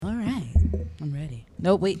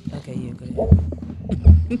No, wait. Okay, yeah, go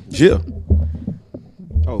ahead. Yeah.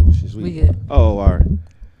 Oh, she's sweet. We good. Oh, all right.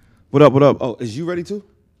 What up? What up? Oh, is you ready too?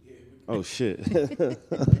 Oh shit.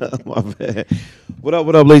 My bad. What up,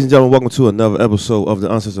 ladies and gentlemen? Welcome to another episode of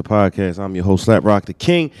the Uncensored Podcast. I'm your host, Slap Rock the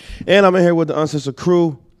King, and I'm in here with the Uncensored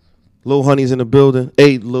crew. Little Honey's in the building.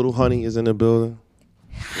 Little Honey is in the building.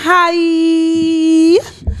 Hi.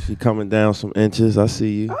 She coming down some inches. I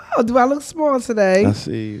see you. Oh, do I look small today? I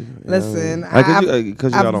see you. Listen,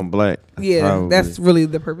 because you got on black. Yeah, probably. that's really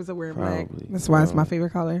the purpose of wearing Probably. black. That's why it's my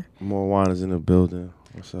favorite color. More wine is in the building.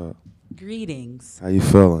 What's up? Greetings. How you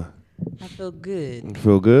feeling? I feel good. You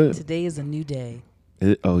feel good? Today is a new day.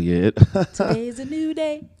 Yeah. Today is a new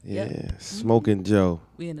day. Yeah. Yep. Smoking Joe.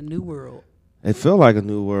 We in a new world. It feel like a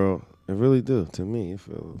new world. It really do to me. It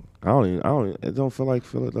don't feel like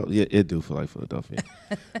Philadelphia. Yeah, it do feel like Philadelphia.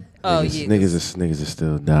 Oh, niggas, yeah. niggas are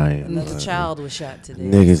still dying. Another child was shot today.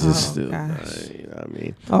 Niggas Oh, is still gosh. dying. You know what I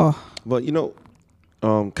mean? Oh, But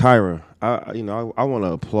Kyra, I want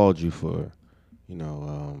to applaud you for, you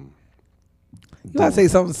gotta say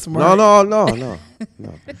something smart. No.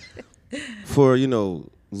 For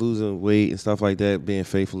losing weight and stuff like that, being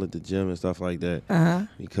faithful at the gym and stuff like that.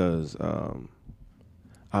 Because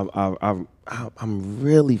I'm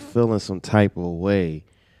really feeling some type of way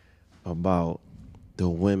about the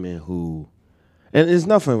women who, and it's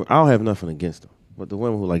nothing. I don't have nothing against them, but the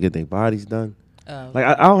women who like get their bodies done. Like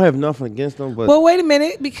I don't have nothing against them, but Well, wait a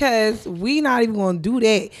minute, because we not even gonna do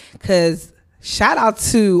that. Because shout out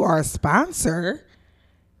to our sponsor.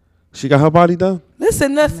 she got her body done.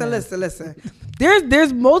 Listen.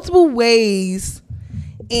 There's multiple ways,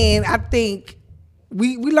 and I think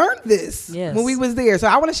we learned this when we was there. So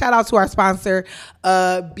I want to shout out to our sponsor,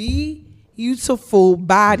 Be Beautiful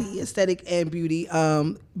Body Aesthetic and Beauty,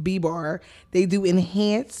 B Bar. They do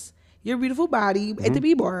enhance your beautiful body at the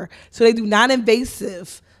B Bar. So they do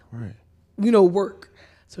non-invasive, work.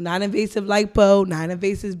 So non-invasive lipo,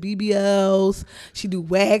 non-invasive BBLs. She do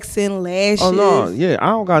waxing, lashes. Oh no, yeah, I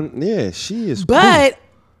don't got. Yeah, she is. But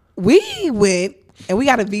we went and we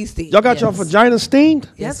got a V steam. Y'all got your vagina steamed?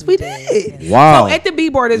 Yes, we did. Wow. So at the B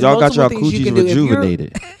Bar, there's Y'all got multiple your things you coochies can do.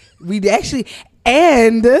 rejuvenated. We actually,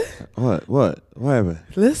 and What happened?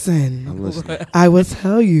 listen, I'm listening. I will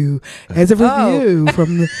tell you as a review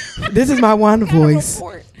from this is my Juan voice.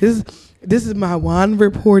 This is my Juan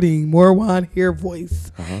reporting, more Juan here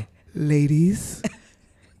voice. Ladies,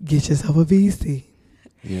 get yourself a V steam.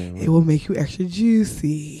 Yeah, It will make you extra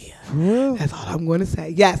juicy. for real? That's all I'm going to say.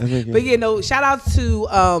 Yes. But shout out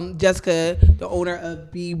to Jessica, the owner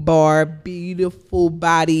of B Bar, Beautiful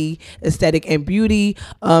Body Aesthetic and Beauty.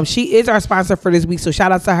 She is our sponsor for this week, so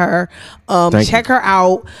shout out to her. Check her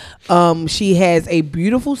out. She has a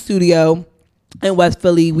beautiful studio in West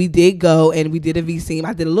Philly. We did go and we did a V-Steam.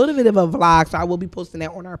 I did a little bit of a vlog, so I will be posting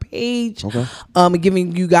that on our page. Okay. And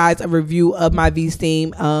giving you guys a review of my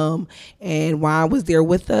V-Steam. And Juan was there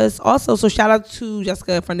with us also. So shout out to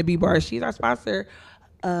Jessica from the B Bar. She's our sponsor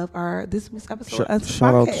of this week's episode.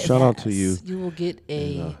 Shout out to you. You will get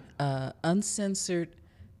a uncensored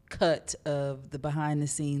cut of the behind the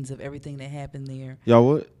scenes of everything that happened there. Y'all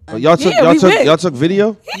what? Y'all took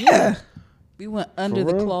video? Yeah. We went under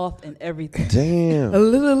the cloth and everything. Damn. A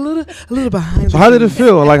little behind. So how did it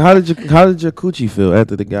feel? Like how did your coochie feel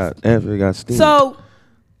after it got steamed? So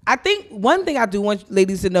I think one thing I do want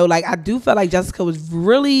ladies to know, like I do feel like Jessica was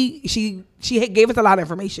really she gave us a lot of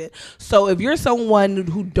information. So if you're someone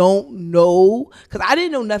who don't know, because I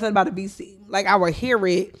didn't know nothing about a VC, like I would hear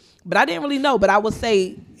it, but I didn't really know. But I would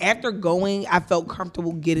say after going, I felt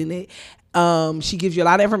comfortable getting it. She gives you a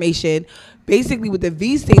lot of information. Basically, with the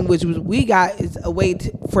V-Steam, which we got, is a way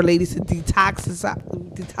for ladies to detoxify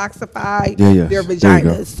their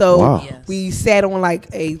vaginas. So we sat on like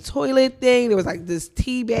a toilet thing. There was like this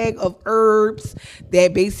tea bag of herbs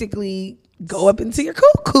that basically go up into your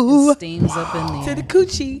cuckoo. It steams up in there. To the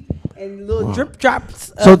coochie. And little drip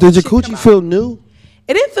drops. So did your coochie feel new?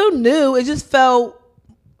 It didn't feel new. It just felt...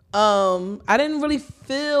 I didn't really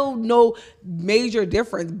feel no major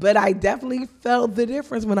difference, but I definitely felt the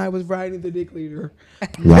difference when I was riding the dick leader.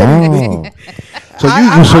 Wow. So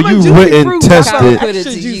you went and tested.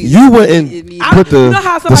 You went and put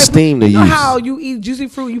the steam to use. You know how you eat juicy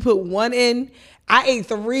fruit, you put one in. I ate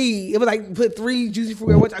 3. It was like put 3 juicy fruit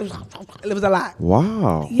in one. It was a lot.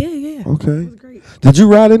 Wow. Yeah. Okay. It was great. Did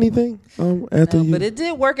you ride anything after you? But it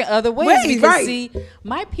did work in other ways. Because see,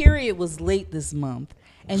 my period was late this month.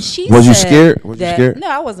 And she was said you scared? Was you scared? No,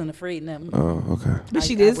 I wasn't afraid. No. Oh, okay. But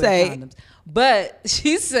she did say. Condoms. But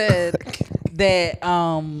she said that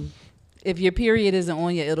if your period isn't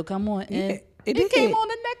on yet, it'll come on. And it came on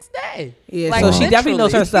the next day. Yeah, Like, so she definitely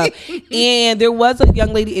knows her stuff. literally. And there was a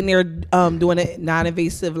young lady in there doing a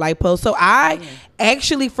non-invasive lipo. So I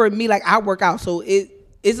actually, for me, like I work out, so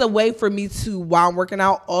it's a way for me to, while I'm working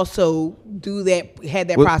out, also do that, had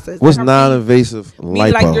that process. What's Like, non-invasive meaning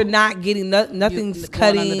lipo? like you're not getting nothing's Going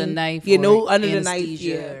cutting under the knife, you know, or under the knife,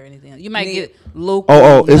 anesthesia or anything. You might Yeah. get local.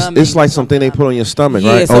 it's numbing like something they put on your stomach,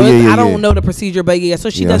 Yeah, right? so Oh yeah, yeah, I don't yeah. know the procedure, but yeah, so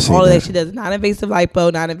she Yeah, I does seen all of that. that. She does non-invasive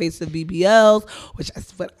lipo, non-invasive BBLs, which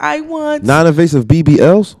is what I want. Non-invasive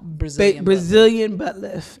BBLs. Brazilian butt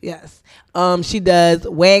lift, yes. She does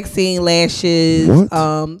waxing, lashes, What?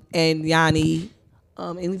 and Yanni.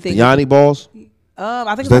 Anything. Yanni balls.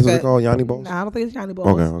 I think Is that it's what like they call Yanni balls? Nah, I don't think it's Yanni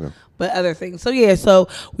balls. Okay. But other things. So yeah, so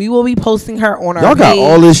we will be posting her on our Y'all got page.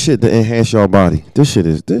 all this shit to enhance your body. This shit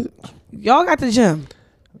is this. Y'all got the gym.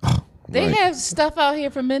 They Right. have stuff out here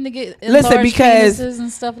for men to get Listen, enlarged because penises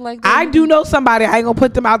and stuff like that. I do know somebody. I ain't gonna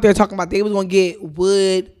put them out there talking about they was gonna get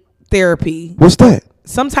wood therapy, What's that?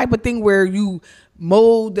 some type of thing where you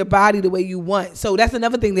mold the body the way you want. So that's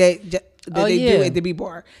another thing that they do at the B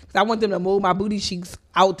bar. Cause I want them to mold my booty cheeks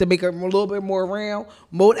out to make her a little bit more round,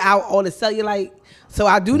 mold out all the cellulite. So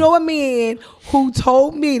I do know a man who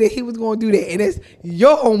told me that he was going to do that, and it's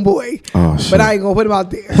your homeboy. Oh, shit. But I ain't gonna put him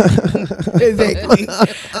out there. Exactly.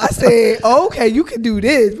 I said, oh, okay, you can do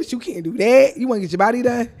this, but you can't do that. You want to get your body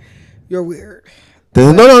done? You're weird.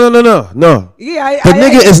 No. Yeah, The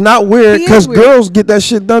nigga is not weird he is because weird. girls get that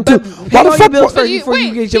shit done too. Why the fuck? bills But first before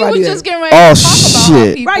you get your he body was done. just getting ready Oh, to talk about how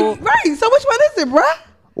shit. people. Right. So which one is it, bruh?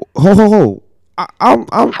 Ho.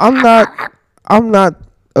 I'm not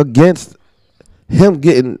against him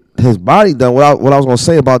getting his body done. What I was gonna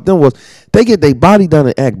say about them was they get their body done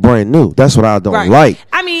and act brand new. That's what I don't like.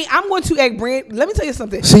 I mean, I'm going to act brand. Let me tell you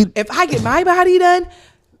something. See- if I get my body done,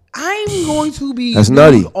 I'm going to be That's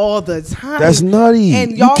nutty. nude all the time. That's nutty.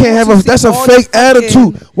 And You y'all can't have going a. to That's see a all fake these fucking-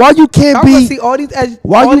 attitude. Why you can't I'm gonna be? see all these.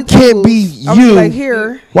 Why all you these can't be angles. I'm gonna you? Like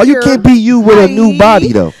here. Why you here. can't be you with a new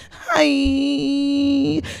body though?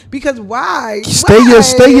 Hi. Because why?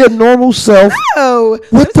 Stay your normal self. No.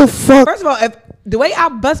 What the fuck? First of all, if the way I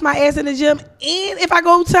bust my ass in the gym, and if I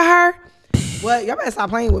go to her, well, y'all better stop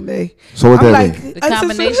playing with me. So what I'm that like, mean? The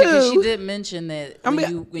combination, because she who? did mention that I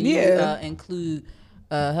mean, when you yeah. include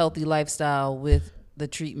a healthy lifestyle with the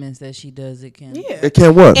treatments that she does, it can. Yeah. It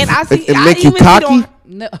can work. And I see, it I make you even see it cocky. on-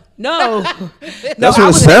 No. No, That's I what it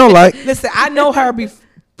was- sound like. Listen, I know her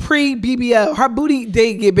pre BBL. Her booty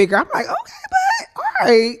did get bigger. I'm like, okay, but all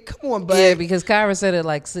right, come on, bud. Yeah, because Kyra said it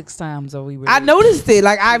like 6 times. Or we were. I noticed it.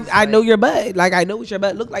 Like I know your butt. Like I know what your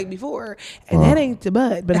butt looked like before, and that ain't the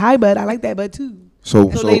butt. But hi, bud. I like that butt too. So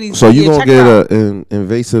ladies, you yeah, gonna check get her out. an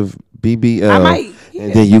invasive BBL, I might, yeah.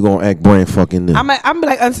 and then you gonna act brand fucking new. I'm be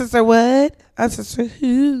like, unsister what? Unsister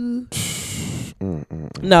who?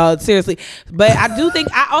 No, seriously. But I do think,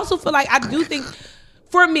 I also feel like,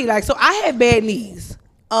 for me, like, so I have bad knees.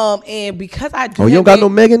 And because I do Oh, you don't have got bad- no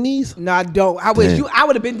mega knees? No, I don't. I wish Damn. I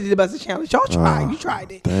would have been to the Buster Challenge. Y'all tried. You tried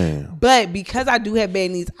it. Damn. But because I do have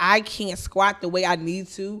bad knees, I can't squat the way I need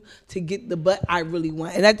to get the butt I really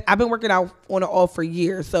want. And I've been working out on and off for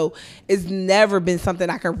years. So it's never been something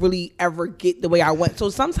I can really ever get the way I want. So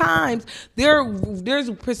sometimes there's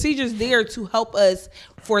procedures there to help us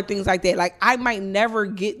for things like that. Like I might never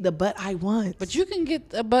get the butt I want. But you can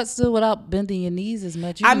get a butt still without bending your knees as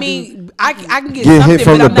much. I mean, I can get Get hit something,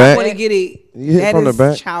 from but the I'm back. not going to get it. You hit That from the is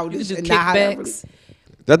back. childish You can and do not how that really. kickbacks.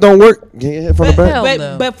 That don't work. Get hit from the But, back. hell but,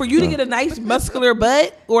 no. but for you to get a nice muscular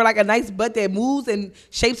butt or like a nice butt that moves and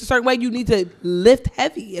shapes a certain way, you need to lift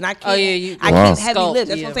heavy. And I can't. Oh, yeah, I Wow. can't heavy Sculpt, lift.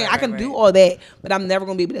 That's yeah, what I'm saying. right, I can right, do right. all that, but I'm never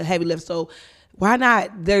gonna be able to heavy lift. So why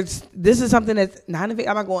not? This is something that's not invasive.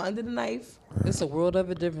 I'm not going under the knife. It's a world of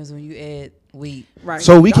a difference when you add weight. Right.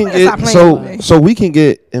 So we Y'all can better stop get playing with me. so we can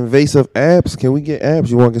get invasive abs. Can we get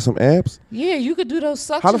abs? You want to get some abs? Yeah, you could do those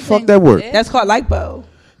suction. How the fuck things that with work? it. That's called lipo.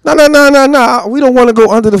 No. We don't want to go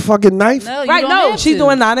under the fucking knife. No, you Right? don't No, have she's to.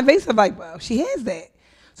 doing non-invasive lipo. She has that.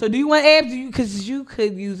 So do you want abs? Because you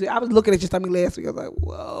could use it. I was looking at your stomach last week. I was like,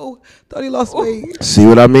 whoa, thought he lost weight. See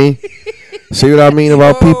what I mean? See what I mean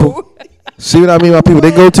about people? See what I mean about people? They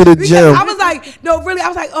go to the Because gym. I was like, no, really. I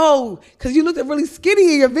was like, oh, because you looked really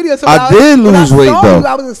skinny in your video. So I when did when lose I weight, saw though. You,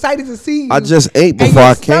 I was excited to see you. I just ate And before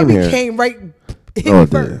your I came stomach here. Came right hit Oh, me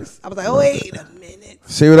dear. first. I was like, oh, wait a minute.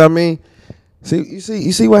 See what I mean? You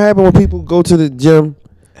see what happened when people go to the gym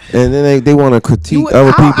and then they want to critique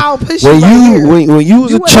other people. I'll push when you right here. when you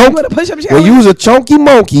was You a wanna- chunk, you wanna push up when challenge? you was a chunky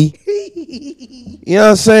monkey, you know what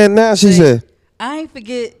I'm saying? Now she said, I ain't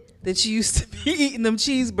forget that you used to be eating them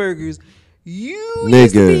cheeseburgers. You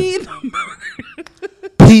used Nigga. to be eating them burgers.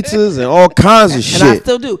 pizzas and all kinds of And I shit.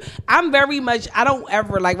 still do. I'm very much, I don't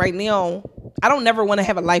ever, like right now, I don't never want to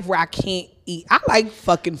have a life where I can't eat. I like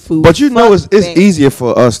fucking food. But you know, it's things. easier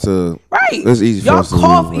for us to. Right. It's easy y'all for us to.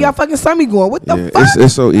 Cough, y'all fucking stomach going. What the Yeah, fuck?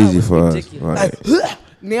 it's so easy for us. ridiculous. Like, Like,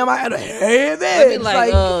 now I had a head I be ass.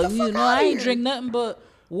 like, Get the you fuck know, outta I ain't here. drink nothing but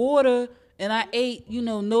water, and I ate,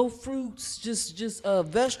 no fruits, just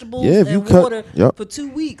vegetables Yeah, if you and cut- water yep. for 2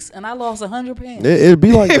 weeks, and I lost 100 pounds. it'd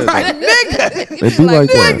be like that. Right, though. nigga. It'd be like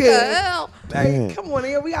that. Nigga. Damn. Like, come on,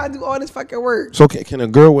 nigga. We gotta do all this fucking work. So can a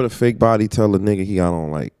girl with a fake body tell a nigga he got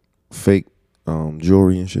on like fake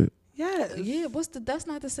jewelry and shit? Yes. Yeah, that's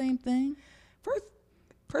not the same thing.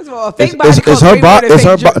 First of all, a fake It's, body it's costs her way more body. than It's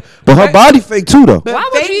her fake body, jewelry. but her Right? body fake too though. But Why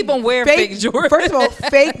would you even wear fake jewelry? First of all,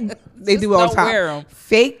 fake they Just do all the don't wear 'em. time.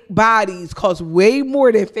 Fake bodies cost way more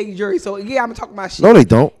than fake jewelry. So yeah, I'm gonna talk about shit. No, they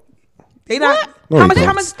don't. They not. No, how they much? don't.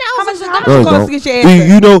 How much? How much? How much No, it they costs don't. to get your ass? Do done?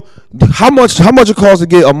 you know how much it costs to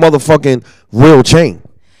get a motherfucking real chain?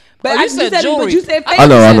 But Oh, you said jewelry. But you said fake. I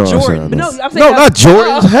know. said I know. Jordan. I But know. no, I'm saying No, that- not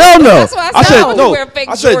Jordans. Hell no. That's why I said I said would no. wear fake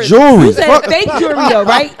I said Jordans. jewelry. You said Fuck. fake jewelry though,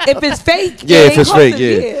 right? If it's fake, Yeah, it if ain't it's fake,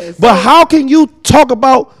 costing- yeah. But how can you talk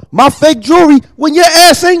about my fake jewelry when your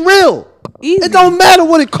ass ain't real? Easy. It don't matter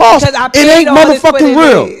what it costs. Because I It paid ain't all this for motherfucking what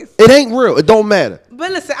it real. is. It ain't real. It don't matter.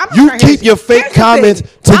 But listen, I'm not You trying to hear keep this your shit. fake Here's the comments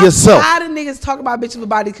thing. to yourself. I'm tired of niggas talking about bitches with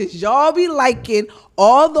bodies because y'all be liking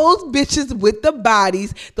all those bitches with the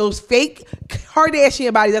bodies, those fake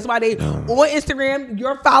Kardashian bodies. That's why they on Instagram.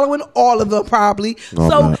 You're following all of them probably. No, I'm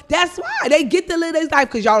so not. that's why they get to live their life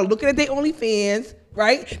because y'all are looking at their OnlyFans.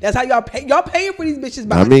 Right? That's how y'all pay. Y'all paying for these bitches'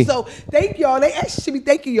 bodies. me. So thank y'all. They actually should be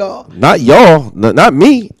thanking y'all. Not y'all. Not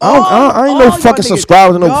me. I ain't no all fucking y'all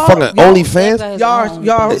subscriber to no niggas. fucking Y'all- OnlyFans. That's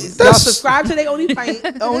Y'all That's- subscribe to their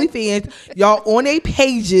OnlyFans. Y'all on their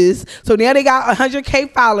pages. So now they got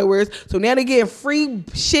 100K followers. So now they getting free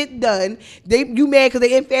shit done. You mad because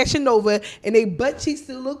they in Fashion Nova and they butt cheeks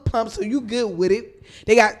still look plump. So you good with it.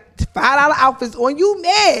 They got $5 outfits on. You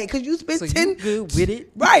mad because you spent So 10. you good with it?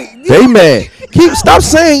 Right. They mad. Stop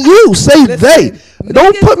saying you. Say they.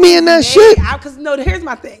 Don't put me in that shit. Because no, here's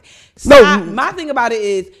my thing. No. Stop. My thing about it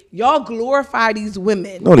is y'all glorify these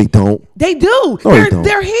women. No, they don't. They do. No, they don't.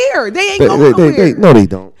 They're here. They ain't They, going they, nowhere. no, they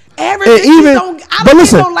don't. Every And bitch don't. I but don't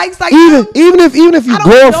listen, get no likes like even them. even if you I don't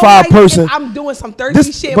glorify a like person, if I'm doing some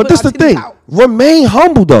thirsty shit. but this the thing. Remain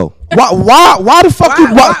humble though. Why the fuck you?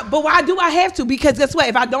 But why do I have to? Because guess what?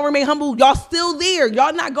 If I don't remain humble, y'all still there.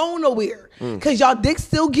 Y'all not going nowhere. Cause y'all dick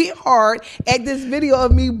still get hard at this video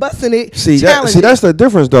of me busting it. See challenging. that's the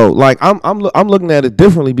difference though. Like I'm looking at it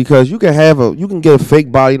differently because you can get a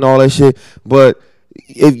fake body and all that shit, but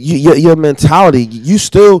if your mentality, you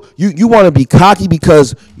still you want to be cocky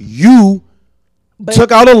because you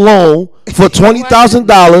took out a loan for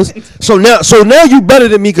 $20,000. So now you better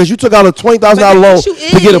than me because you took out a $20,000 loan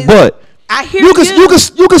to get a butt. I hear you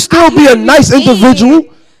can still be a nice individual.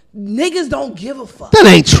 Niggas don't give a fuck. That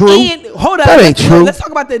ain't true. And, hold up. That ain't true. Let's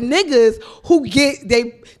talk about the niggas who get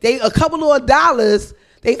they a couple of dollars.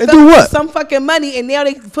 They And fell do what? some fucking money and now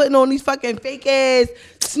they putting on these fucking fake ass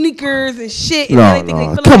sneakers and shit. And No, now they think no. they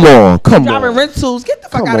feeling Come like on, they come driving on. rentals. Get the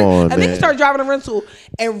fuck Come out of here. on, A nigga man. start driving a rental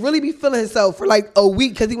and really be feeling himself for like a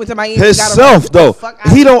week because he went to Miami. and got a Himself rental. Get the though, fuck out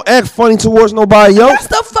of he here. don't act funny towards nobody else.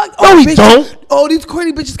 That's the fuck. No, he bitches, don't. Oh, these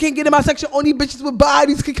corny bitches can't get in my section. Only bitches with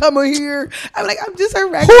bodies can come in here. I'm like, I'm just a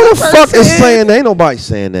regular Who the person. fuck is saying that? Ain't nobody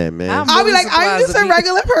saying that, man. I'll be really like, I'm surprised just if a he-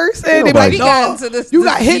 regular person. Ain't They be like, nobody- We got no, into this- you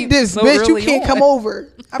this got hit deep this, so bitch. You early can't on. come over.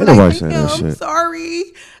 I'm Ain't like, nobody saying that I'm shit. sorry.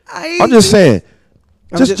 I'm just saying.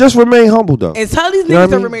 Just remain humble though. And tell these You know niggas what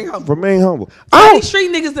I to mean? remain humble. Remain humble. Tell these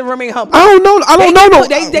street niggas to remain humble. I don't know. I don't know. No.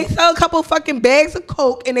 They sell a couple fucking bags of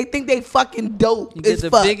coke and they think they fucking dope You get as the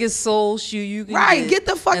fuck. biggest soul shoe you can Right, get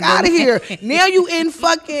the fuck and out of then- here. Now you in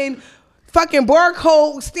fucking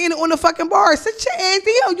barcode standing on the fucking bar. Sit your ass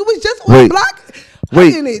down. You was just on the block.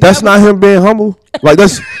 hugging Wait. it. That's That not him being humble. Like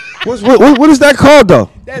that's what is that called though?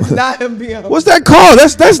 That's not him being humble. What's that called?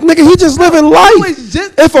 That's nigga. He just living life. was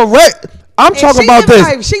just- If a I'm And talking she about living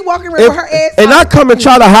this. life. She walking around with her ass and I out. come and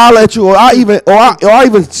try to holler at you, or I even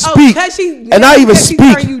speak, 'cause she- and I even because she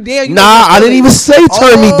speak. turn you down, you Nah, don't I didn't feel even it. say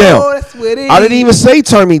turn me Oh, down. that's what it I didn't is. even say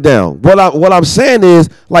turn me down. What I'm saying is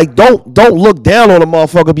like don't look down on a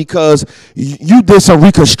motherfucker because you did some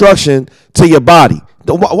reconstruction to your body.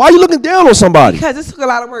 Why are you looking down on somebody? Because it took a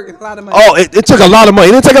lot of work and a lot of money. Oh, it took a lot of money.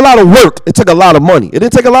 It didn't take a lot of work. It took a lot of money. It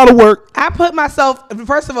didn't take a lot of work. I put myself,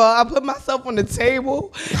 first of all, I put myself on the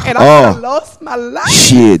table and I lost my life.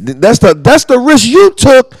 Shit, that's the risk you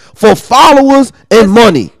took for followers and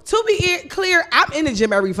money. To be clear, I'm in the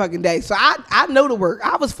gym every fucking day. So I know the work.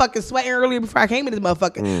 I was fucking sweating earlier before I came in this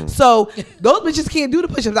motherfucker. So those bitches can't do the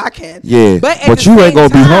push-ups I can. Yeah, But, at but the you ain't same gonna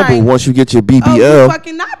be time, humble once you get your Oh, you BBL.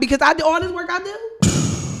 fucking not because I do all this work I do.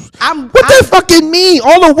 What that fucking mean?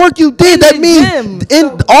 All the work you did, that means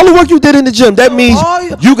all the work you did in the gym, that means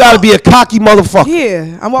you got to be a cocky motherfucker.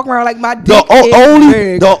 Yeah, I'm walking around like my dick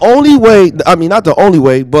The only way, I mean, not the only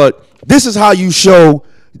way, but this is how you show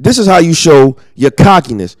your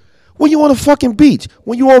cockiness. When you on a fucking beach,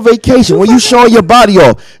 when you on vacation, when you showing your body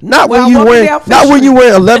off, not when you wearing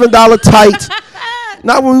 $11 tights.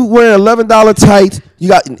 Not when you wearing $11 tights. You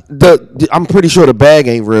got I'm pretty sure the bag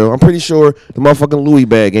ain't real. I'm pretty sure the motherfucking Louis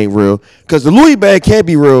bag ain't real. Cause the Louis bag can't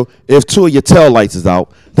be real if 2 of your tail lights is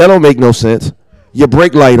out. That don't make no sense. Your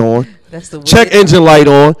brake light on. That's the check engine light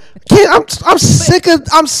on. I'm sick of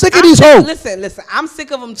these hoes. Listen. I'm sick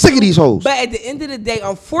of them. Sick of these hoes. But at the end of the day,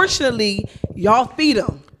 unfortunately, y'all feed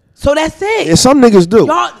them. So that's it. And some niggas do.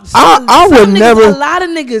 I would never. A lot of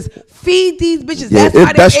niggas feed these bitches. Yeah,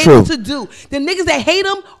 that's why they're able to do. The niggas that hate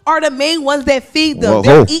them are the main ones that feed them.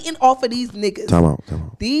 They're eating off of these niggas. Time out.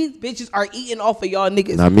 These bitches are eating off of y'all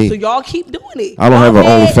niggas. Not me. So y'all keep doing it. I don't have an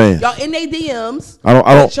OnlyFans. Y'all in their DMs.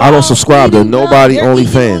 I don't subscribe to nobody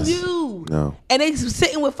OnlyFans. No. And they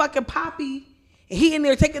sitting with fucking Poppy. And he in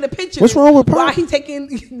there taking a picture. What's wrong with Poppy? While he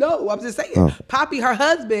taking, no, I'm just saying. Poppy, her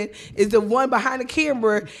husband, is the one behind the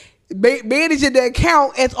camera managing the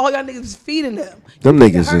account as all y'all niggas is feeding them. Them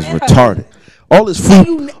niggas is retarded. All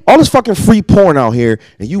this fucking free porn out here,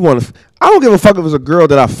 and you want to. I don't give a fuck if it's a girl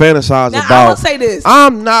that I fantasize about. I will say this.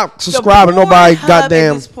 I'm not subscribing to nobody.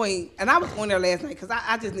 Goddamn. At this point, and I was on there last night because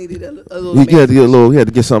I just needed a little. You had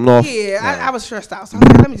to get something off. Yeah, I was stressed out, so I was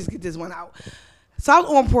like, let me just get this one out. So I was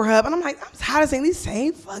on Pornhub, and I'm like, I'm tired of seeing these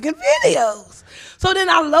same fucking videos. So then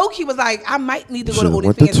I low-key was like, I might need to go to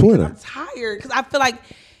OnlyFans because I'm tired. Because I feel like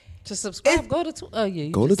to subscribe, go to Twitter. Oh yeah,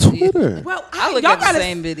 go to Twitter. Well, I look at the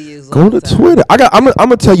same videos. Go to Twitter. I'm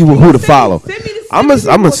gonna tell you who to follow. I'm gonna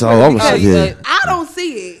yeah. I don't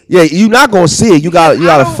see it. Yeah, you're not gonna see it. You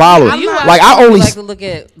gotta follow it. Like I only like to look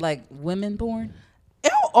at like women porn.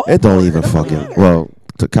 It don't even fucking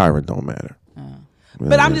to Kyron don't matter.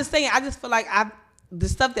 But I'm just saying, I just feel like the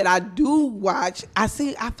stuff that I do watch, I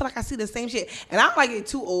feel like I see the same shit. And I don't like it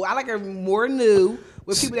too old. I like it more new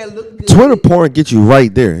with people that look good. Twitter porn get you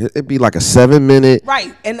right there. It'd be like a 7-minute.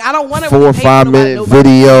 Right. And I don't want to 4 or 5 minute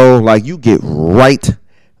video. Like you get right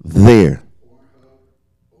there.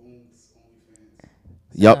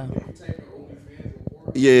 Yup.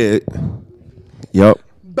 Yeah. Yup.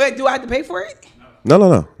 But do I have to pay for it?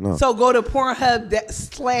 No. So go to Pornhub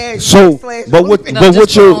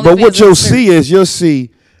but what you'll see is you'll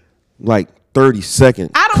see like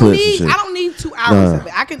 30-second clips. I don't need 2 hours of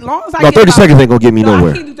it. I can, long as I get 30 seconds ain't gonna get me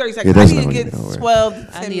nowhere. I can't do 30 seconds. I need to get 12 to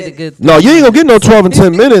 10 minutes. No, you ain't gonna get no 12 and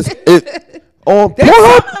 10 minutes. On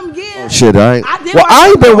Pornhub? Shit, I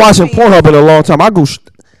ain't been watching Pornhub in a long time.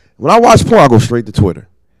 When I watch porn, I go straight to Twitter.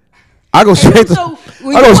 I go straight to Twitter.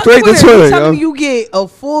 You telling me you get a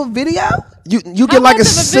full video? You get like a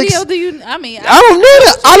 6. Video do you? I mean, I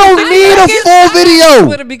don't need a full video.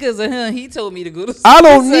 Twitter because of him. He told me to go to. I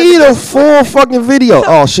don't need a full fucking video.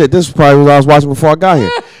 Oh shit! This is probably what I was watching before I got here.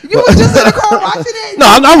 You was just in the car watching it. No,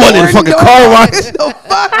 I wasn't in the fucking car watching.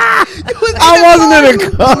 I wasn't in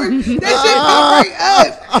the car. That shit come right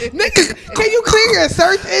up. Niggas, can you clear your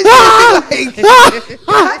search engine?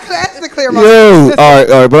 That's the clear my. Yo, all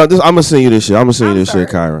right, but I'm gonna send you this shit.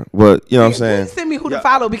 Kyron. But you know what I'm saying. Send me who to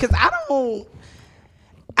follow because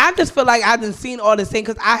I just feel like I've been seeing all the same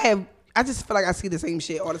because I just feel like I see the same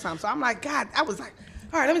shit all the time. So I'm like, God, I was like,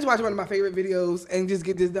 all right, let me just watch one of my favorite videos and just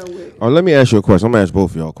get this done with. All right, let me ask you a question. I'm gonna ask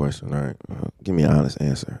both of y'all a question. All right, give me an honest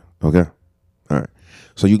answer. Okay. All right.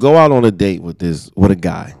 So you go out on a date with a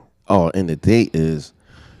guy. Oh, and the date is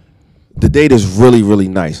really, really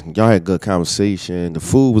nice. Y'all had good conversation. The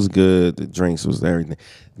food was good. The drinks was everything.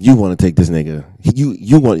 You want to take this nigga.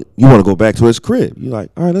 You want to go back to his crib. You're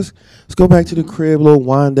like, all right, let's go back to the crib, a little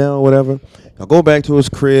wind down, whatever. Y'all go back to his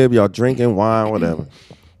crib. Y'all drinking wine, whatever.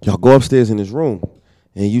 Y'all go upstairs in his room,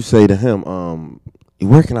 and you say to him,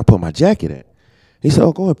 where can I put my jacket at? He said,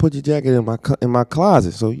 oh, go ahead, put your jacket in my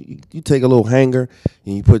closet. So you take a little hanger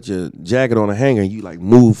and you put your jacket on a hanger and you like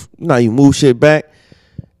move shit back.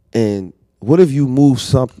 And what if you move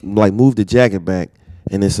the jacket back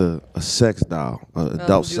and it's a sex doll,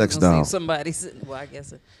 adult sex doll? Somebody sitting. Well, I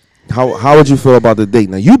guess. How would you feel about the date?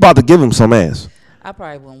 Now you about to give him some ass. I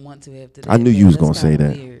probably wouldn't want to after that. I knew you was gonna say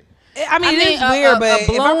that. Weird. I mean, it's weird, but a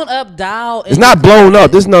blown up doll. It's not blown up.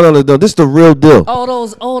 This no. This is the real deal. All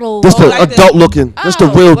those. This the like adult looking. This the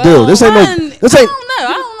real deal. This ain't no. This ain't.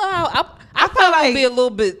 I don't know. I feel like be a little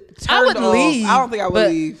bit. I wouldn't leave. I don't think I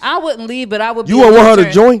would leave. I wouldn't leave, but I would. You wouldn't want her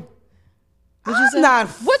to join? What you say?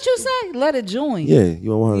 What you say? Let it join. Yeah,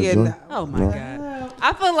 you don't want her to join. No. Oh my God.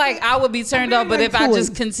 I feel like I would be turned off, but like if I just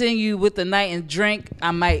toys. continue with the night and drink,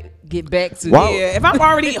 I might get back to Wow. it. Yeah, if I'm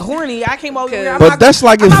already horny, I came over here. But that's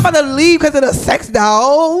like I'm if- not about to leave because of the sex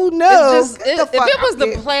doll. No, It's just, Get the if fuck it was out the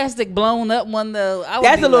here. plastic blown up one though, I would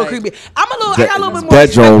That's be a little like, creepy. I got a little bit more.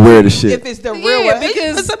 that joint respect weird as for you shit. If it's the Yeah, real one, because-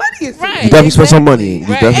 because somebody is right. You definitely spend some money. You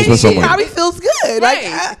Exactly. definitely And spend some she money. probably feels good. Like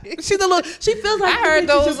Right. she's a little. She feels like I heard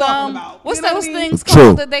the bitch those you're talking about. what's You know those what I mean? things True.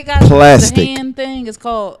 called that they got Plastic. the hand thing? It's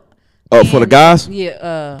called Oh, for the guys?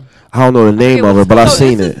 Yeah, I don't know the name forget of what it, but I it's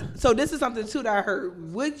seen this it. So this is something too that I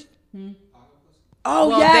heard. Would you? Oh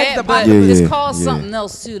well, yes, that, the but Yeah, possibility. it's yeah, called yeah. something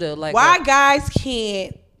else too though. Like Why guys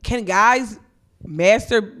can guys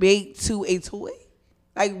masturbate to a toy?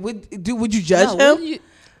 Like would you judge no, him?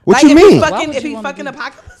 What like you if mean? He Why fucking, would if you he wanna fucking do- a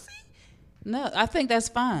pocket pussy? No, I think that's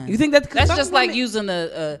fine. You think that's just some like women- using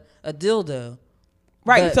a dildo,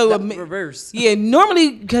 Right. but So the reverse. Yeah,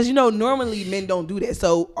 normally because normally men don't do that.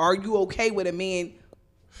 So are you okay with a man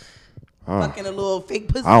fucking a little fake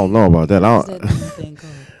pussy? I don't know about that. What's that damn thing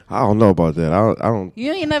called? I don't know about that. I don't.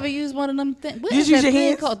 You ain't never used one of them things. What You is use that your thing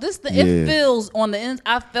hands? called? This thing, Yeah. it feels on the end.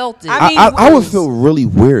 I felt it. I mean, I would feel really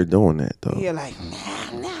weird doing that though. Yeah, like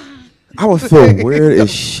I would feel weird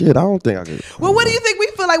as shit. I don't think I could. well, what do you think we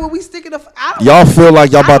feel like when we stick in the? I don't, Y'all feel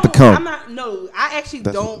like y'all I about to don't- come. I'm not. No, I actually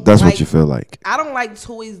don't. That's like, what you feel like. I don't like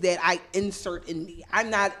toys that I insert in me. I'm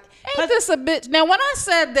not. Ain't this a bitch? Now, when I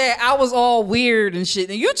said that, I was all weird and shit,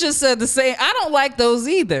 and you just said the same. I don't like those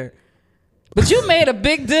either. But you made a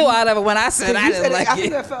big deal out of it when I said I You didn't said like I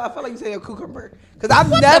think it. I felt like you said a cucumber because I've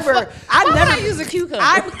never. I Why would never I use a cucumber?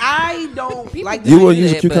 I don't People like. do You do would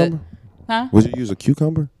use a that, but- cucumber? Huh? Would you use a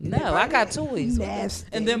cucumber? No, I got toys. Nasty.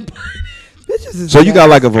 And then Bitches is So you got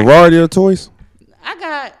like a variety of toys? I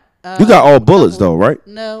got. You got all bullets though, right?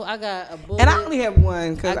 No, I got a bullet. and I only have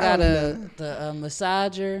one because I got the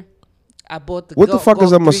massager. I bought the. What the fuck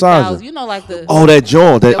is a Gulf massager? 3000. You know, like the. Oh, that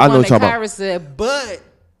joint. That the I know one what you're that talking about. Kyra said, but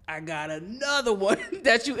I got another one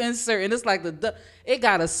that you insert, and it's like it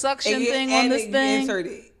got a suction thing on this thing.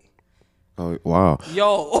 Inserted. Oh wow.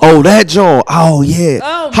 Yo. Oh, that joint. Oh yeah.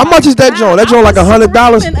 Oh, How my much is that God. joint? That joint like $100.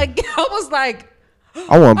 I was like,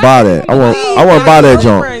 I want to buy that. I want to buy that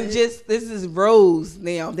joint. Girlfriend this is Rose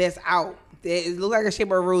now. That's out. It looks like a shape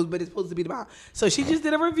of a rose, but it's supposed to be the mouth. So she just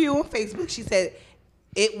did a review on Facebook. She said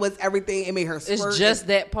it was everything. It made her squirt. it's just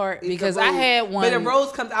that part It's because a I rose. had one. But the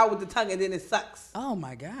rose comes out with the tongue and then it sucks. Oh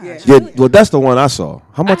my gosh. Yeah. Yeah, well that's the one I saw.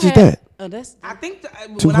 How much is that? Oh, that's I think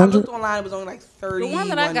when I 200? looked online, it was only like 30. the one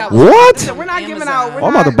that I got. What? Listen, we're not giving out. Amazon. Oh,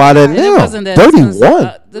 I'm about to buy that And it now. wasn't that 31.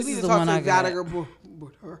 expensive. This We need is to the talk one to I got. Gallagher.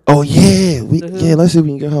 Oh yeah, yeah. Let's see if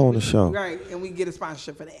we can get her on the show. Right, and we get a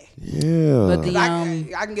sponsorship for that. Yeah, But the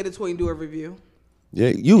I can get a toy and do a review. yeah.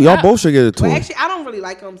 Y'all both should get a toy. Well, actually, I don't really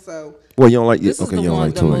like them, so. Well, you don't like this is okay. the You don't one,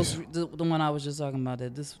 like the toys. most, the one I was just talking about.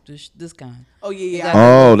 That this kind. Oh yeah, got-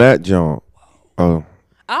 yeah. Oh, that joint. Oh,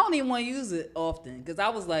 I don't even want to use it often because I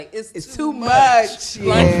was like, it's Too much.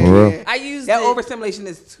 Like, Yeah. for real? I used That it. overstimulation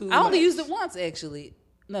is too much. I only used it once actually.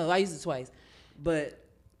 No, I used it twice. But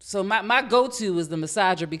so my go to is the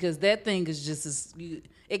massager because that thing is just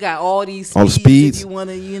it got all these speeds. All the speeds. If you want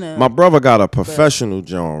to, my brother got a professional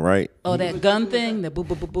joint, right? oh, that gun thing, the boop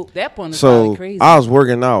boop boop boop. That one is So probably crazy. I was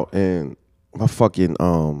working out and my fucking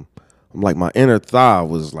I'm like my inner thigh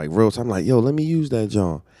was like real. So I'm like, yo, let me use that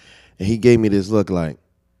joint, and he gave me this look like,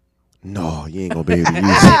 no, you ain't gonna be able to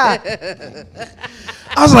use it.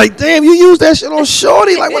 I was like, damn, you use that shit on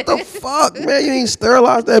shorty? Like, what the fuck, man? You ain't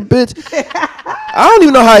sterilized that bitch. I don't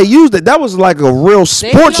even know how he used it. That was like a real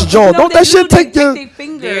sports joint. Don't that shit take their your...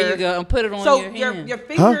 finger? There you go, and put it on So your hand. your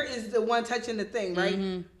finger is the one touching the thing, right?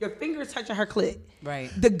 Your finger is touching her clit. Right.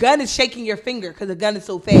 The gun is shaking your finger because the gun is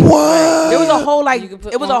so fast. What? There was a whole like You can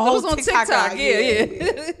put it was on- a whole it was on TikTok. TikTok.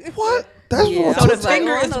 Yeah. What? That's Yeah, what I So the was like,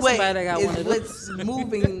 finger oh, I is know what somebody that got one is of what's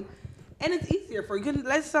moving, and it's easier for you.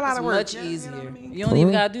 That's a lot It's of work. much You know what easier. I mean? You don't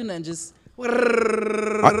even gotta do nothing. Just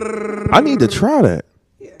I need to try that.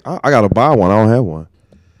 I gotta buy one. I don't have one.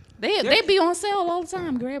 they be on sale all the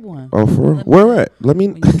time. Grab one. Oh, for real? Where at? Let me...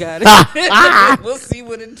 You got it. We'll see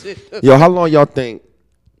what it do. Yo, how long y'all think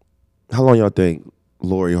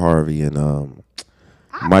Lori Harvey and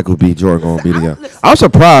Michael B. Jordan gonna be together? I'm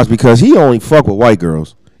surprised because he only fuck with white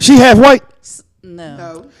girls. She half white? No.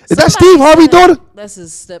 No. Is that Somebody Steve Harvey's said- daughter? That's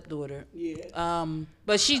his stepdaughter. Yeah.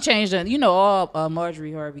 But she changed it. You know, all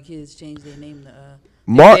Marjorie Harvey kids changed their name to.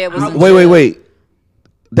 their dad was in jail. Wait.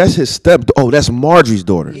 That's his step. Oh, that's Marjorie's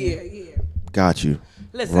daughter. Yeah, yeah. Got you.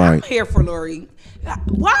 Listen, Right. I'm here for Lori.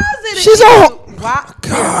 Why is it? She's an all- issue? Why?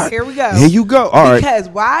 God. Here we go. Here you go. All right. Because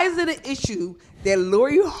why is it an issue that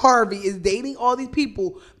Lori Harvey is dating all these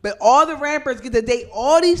people, but all the rappers get to date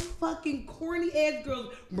all these fucking corny ass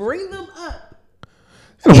girls? Bring them up.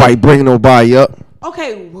 Ain't nobody bringing nobody up.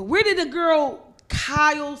 Okay, where did the girl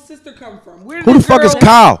Kyle's sister come from? Where did Who the fuck is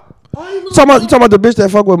Kyle? You talking about the bitch that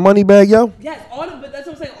fuck with Moneybag Yo? Yes, but that's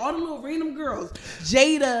what I'm saying. All the little random girls,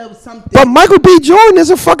 Jada something. But Michael B. Jordan is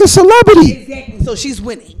a fucking celebrity. Exactly. So she's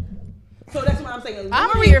winning. So that's what I'm saying.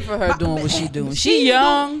 I'm here for her doing what she's doing. She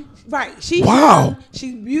young. Right. She's Wow. young.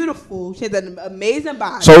 She's beautiful. She has an amazing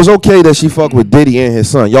body. So it's okay that she fuck with Diddy and his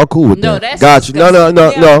son. Y'all cool with No, that? that's Got you. No,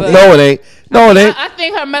 disgusting. no, it ain't. No, it ain't. I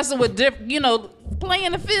think her messing with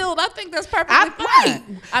playing the field. I think that's perfectly fine. Right.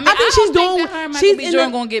 I mean, I think don't she's think doing. that her and Michael She's B. in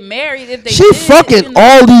Jordan the, gonna get married if they. She did, fucking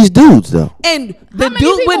all these dudes though. and the How many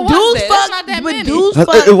dude people when was dudes that? That's fuck, not that when many. dudes It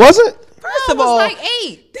fuck. wasn't. First No, of it was all, like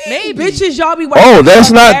 8, maybe. bitches, y'all be Oh,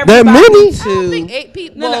 that's not that many? I don't think 8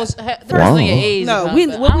 people. No, no. Well, depends on your age. No, or we-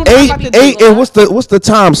 something. what I we don't talking think about people Eight, go and out. what's the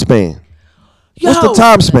time span? What's the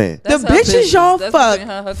time span? The That's her bitches business. y'all That's fuck, between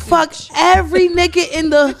her and her fuck cooch. every nigga in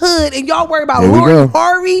the hood, and y'all worry about Here we Lori go.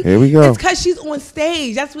 Harvey. Here we go. It's because she's on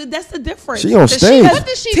stage. That's the difference. She on 'Cause stage. What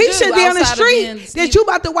did she do Tisha down the outside of street being that Steve- you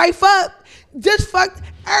about to wife up just fucked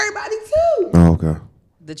everybody too. Oh, okay.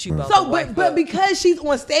 that you about So, to wife but up. because she's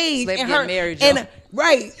on stage Slave and get her married, and y'all.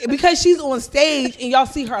 right because she's on stage and y'all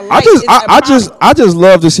see her. I Light, just, it's a I problem. just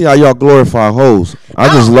love to see how y'all glorify hoes. I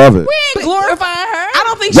just love it. we ain't glorifying her. I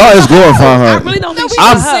don't think Y'all she's is a hoe. glorifying her. I really don't think No, she's we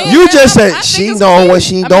a just hoe. saying You that. just I said think she it's doing what cute.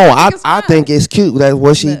 she I mean, doing. I think it's I fine. think it's cute. That's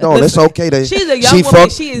what she doing. It's okay that she's a young she woman.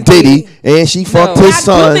 fucked She is Diddy dating. and she fucked No, his I do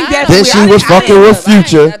son. think that's Then weird. she I was didn't- I fucking didn't with know.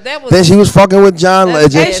 Future. That was- Then she was fucking with John That's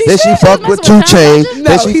Legend. nasty. Then she She fucked was with messing 2 with John Chainz. Legend?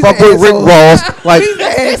 Then No, she he's fucked an with Rick asshole. Ross. Like He's an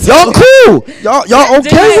y'all asshole. cool. Y'all okay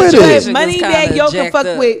Jay with Legend it. was Money kinda bag, yo can jacked fuck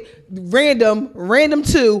up. with random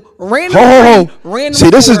 2, random Ho, ho, ho. 3, random See,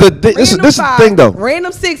 this is 4, the thi- this is- random this is the 5, thing, though.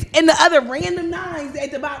 Random 6, and the other random 9s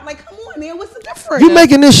at the bottom. Like, come on, man, what's the difference? You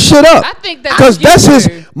making this shit up. I think that's because that's his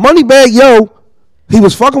weird. Moneybag Yo. He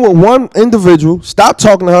was fucking with one individual, stopped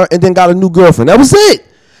talking to her, and then got a new girlfriend. That was it.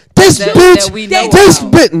 This That bitch, we know this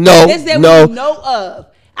about. bitch, no, That's that no, we know of.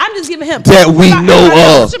 I'm just giving him that we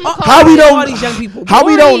know of. whatchamacallit, How we all don't? these young people. How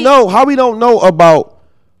we don't know? How we don't know about?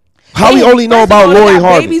 How we Hey, only know first of about all, they Lori got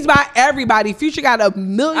Harvey? Babies by everybody. Future got a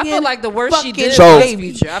million. I feel like the worst she fucking did So- was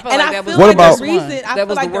babies. Future. I feel And like I that was feel What like about- the reason? I that feel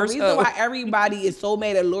was like the the worst. reason why everybody is so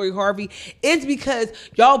mad at Lori Harvey is because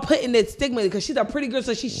y'all putting that stigma because she's a pretty girl,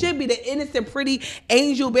 so she should be the innocent, pretty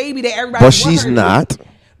angel baby that everybody. But want she's her to not. be.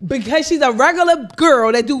 Because she's a regular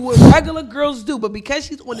girl that do what regular girls do, but because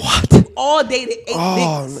she's on the all day to 8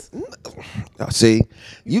 Oh, niggas. see,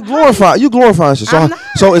 you glorifying shit. I'm So, not.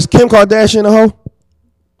 so is Kim Kardashian a hoe?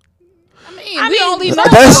 I mean, we only know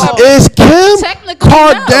Is Kim Technically,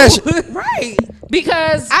 Kardashian? Right.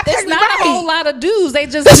 because I it's think not you're a whole right. lot of dudes. They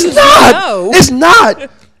just It's usually not. know. It's not.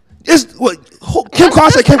 It's what Kim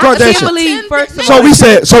Kardashian. Kim I can't Kardashian. believe first of So all. we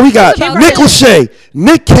said. So we got Kim Nick Kardashian. Lachey,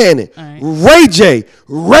 Nick Cannon, Ray J,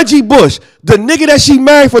 Reggie Bush, the nigga that she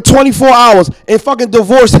married for 24 hours and fucking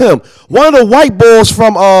divorced him. One of the white boys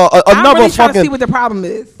from I'm another really trying to see fucking. what the problem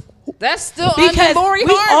is. That's still Because under Lori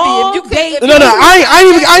we Harvey. all If you date- can't, No,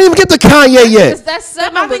 I ain't even get to Kanye yet. That's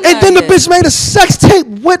seven. with And then the Kanye. bitch made a sex tape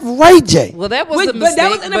with Ray J. Well, that was But the mistake. that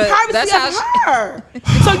was in the but privacy that's how of her.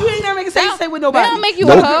 So you ain't never make a sex tape with They nobody. don't make you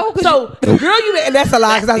Nope. a hoe. 'cause So the girl you made, and that's a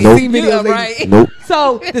lie because I've Nope. seen you, videos. yeah, ladies. right. Nope.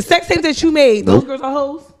 So the sex tape that you made, those Nope. girls are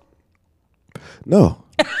hoes. No.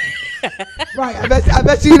 Right. I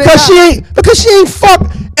bet you. Because she ain't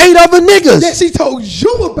fucked 8 other niggas. That she told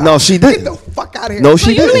you about. No, she didn't. Get the fuck out of here. No, So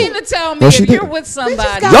she you didn't. mean to tell me No, if she you're didn't. with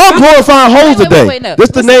somebody? got- Y'all glorifying hoes Wait, today. wait, no. This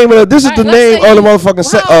the name of this is All the right, let's name say of the you-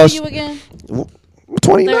 motherfucking well, how old are you again?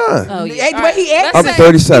 29. Oh, yeah. Hey, the All way he asked Let's I'm say-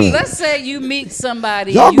 37. Let's say you meet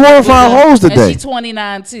somebody. Y'all and you with glorifying them, hoes today. And she's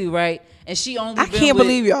 29 too, right? And she only. I been can't with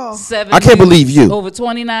believe y'all. 7 I can't dudes. believe you. Over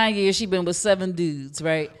 29 years, she been with 7 dudes,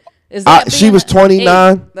 right? Is that She being was a-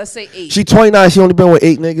 29. 8? Let's say 8. She 29. She only been with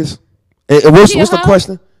 8 niggas. And what's She a the hoe?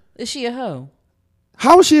 question? Is she a hoe?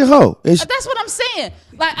 How is she a hoe? Is she, That's what I'm saying.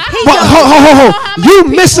 Like I but don't ho, know how ho. many You people-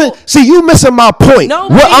 missing? See, you missing my point. No,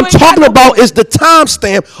 what you I'm ain't got talking no about point. is the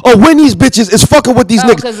timestamp of when these bitches is fucking with these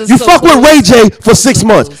 'cause niggas. it's You so fuck with close. Ray J for It's 6 so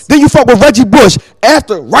months. close. Then you fuck with Reggie Bush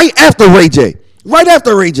right after Ray J. Right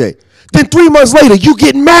after Ray J. Then 3 months later, you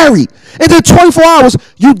get married. And then 24 hours,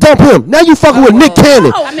 you dump him. Now you fucking with Nick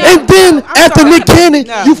Cannon. No, I mean, and then I'm after sorry. Nick Cannon,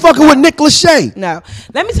 No, you fucking with Nick Lachey. No.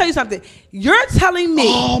 Let me tell you something. You're telling me.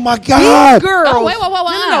 Oh my These God. girls. Oh wait.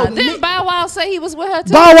 No. Didn't Bow Wow say he was with her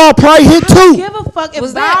too? Bow Wow probably hit too. Give a fuck if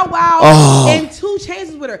Was Bow that- Wow Oh. and 2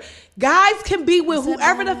 Chainz with her. Guys can be with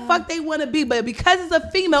whoever the fuck they want to be, but because it's a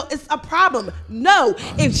female, it's a problem. No,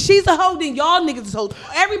 if she's a hoe, then y'all niggas is hoes.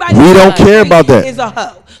 Everybody We on don't the care street about that. Is a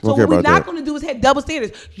hoe. So Don't care what we're about not that. going to do is have double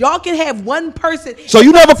standards. Y'all can have one person. So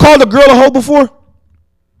you never called a girl a hoe before?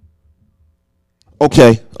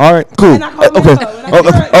 Okay. All right. Cool. And I called Okay. you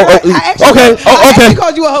a hoe. I actually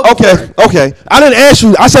called you a hoe. Okay. I didn't ask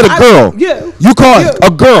you. I said a girl. You called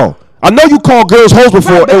a girl. I know you called girls hoes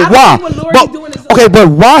before, Right, and why? But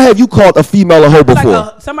why have you called a female a hoe before?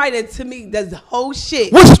 Like somebody that to me does whole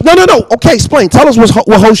shit. No. Okay, explain. Tell us what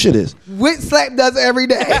whole shit is. Which Slap does every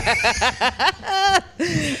day.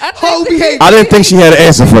 Whole behavior. I didn't think she had an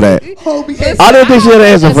answer for that. Whole behavior. I didn't think she had an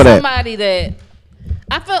answer for that. Somebody that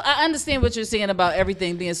I understand what you're saying about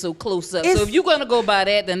everything being so close up. So if you're gonna go by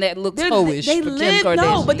that, then that looks hoish. They for live Kim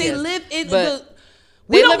Kardashian, but they yes. live in But the.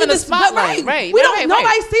 they live in the spotlight, right? We don't. Right.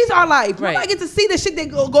 Nobody sees our life. Right. Nobody gets to see the shit that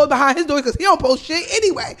go behind his door because he don't post shit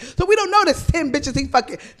anyway. So we don't know the 10 bitches he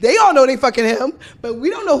fucking. They all know they fucking him, but we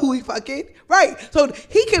don't know who he fucking. Right. So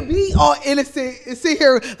he could be all innocent and sit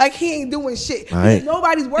here like he ain't doing shit. Right.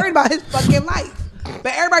 Nobody's worried about his fucking life,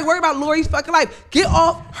 but everybody worried about Lori's fucking life. Get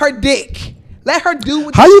off her dick. Let her do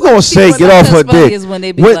what. How you gonna say get off her dick? Is when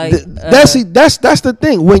they be like, that's the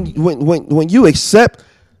thing. When you accept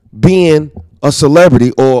being a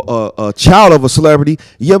celebrity or a child of a celebrity,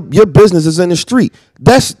 your business is in the street.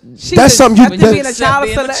 That's something you. Being a child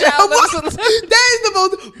of celebrity. That is the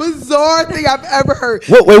most bizarre thing I've ever heard.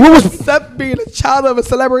 What was? Except being a child of a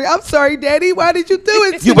celebrity. I'm sorry, Daddy. Why did you do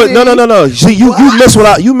it? No. See,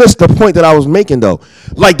 you missed the point that I was making though.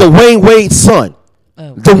 Like Dwayne Wade's son.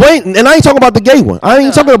 Dwayne, and I ain't talking about the gay one. I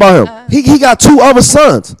ain't talking about him. He got 2 other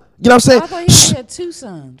sons. You know what I'm saying? I thought he had 2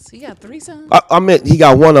 sons. He got 3 sons. I meant he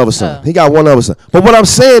got 1 other son. He got 1 other son. But what I'm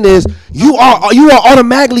saying is, you are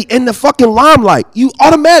automatically in the fucking limelight. Your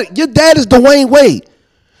dad is Dwayne Wade.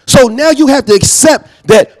 So now you have to accept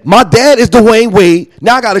that my dad is Dwayne Wade.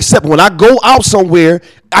 Now I gotta accept when I go out somewhere,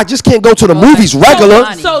 I just can't go to the movies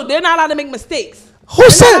regular. So they're not allowed to make mistakes. Who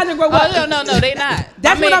said? No, they not.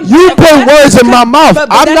 That's what I'm. You put words in my mouth.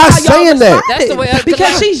 I'm not saying that. That's the way.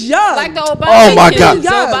 Because she's young. Like the Obama. Oh my God!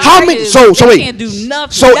 How many? So wait. Can't do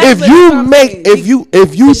nothing. So if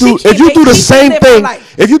you do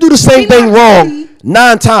the same thing wrong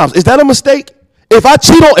 9 times, is that a mistake? If I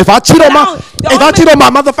cheat on my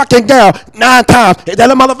motherfucking girl 9 times, is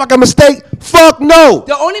that a motherfucking mistake? Fuck no.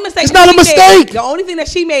 The only mistake. It's not a mistake. The only thing that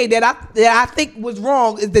she made that I think was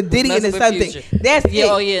wrong is the Diddy and the son thing. That's it.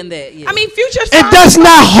 Oh yeah, and that. Yeah. I mean, Future's and that's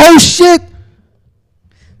not whole shit.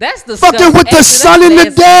 That's the fucking with the son and the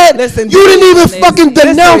dad. Listen, you didn't even fucking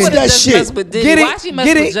denounce that shit. Get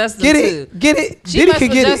it. Diddy could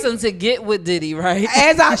get Justin to get with Diddy, right?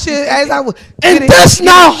 As I would. And that's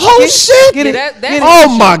not whole shit.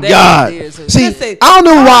 Oh my God. See, I don't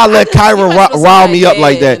know why I let Kyra rile me up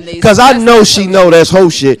like that, because I know she know that's whole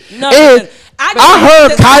shit. And I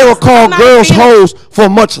heard Kyra call girls hoes for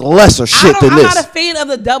much lesser shit than this. I'm not a fan of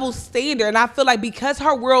the double standard, and I feel like because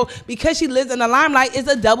she lives in the limelight, is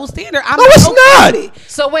a double standard. No, it's not.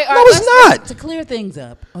 So wait, no, it's not. To clear things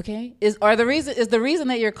up, okay? Is the reason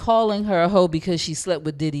that you're calling her a hoe because she slept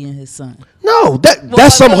with Diddy and his son? No,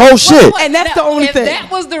 that's some whole shit. And that's the only thing. If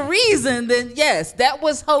that was the reason, then yes, that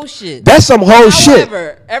was hoe shit. That's some whole shit.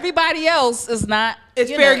 However, everybody else is not.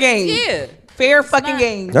 It's fair game. Yeah, fair fucking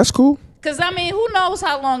game. That's cool. Because, I mean, who knows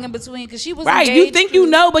how long in between? Because she was right. engaged. You think you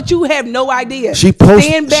know, but you have no idea. She posts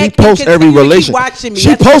every relationship.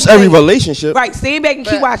 She posts every relationship. Right. Stand back and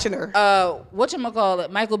keep watching her.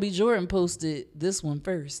 Whatchamacallit, Michael B. Jordan posted this one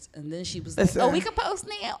first. And then she was like, we can post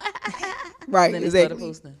now. Right. Then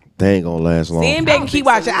exactly. They ain't going to last long. Stand back and keep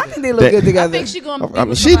watching. I think they look good together. I think she's going to be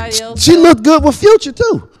with somebody else. She looked good with Future,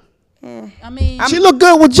 too. I mean. She looked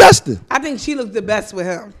good with Justin. I think she looked the best with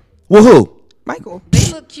him. With who? Michael.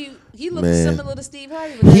 They look cute. He looked similar to Steve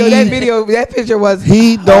Harvey. That picture was.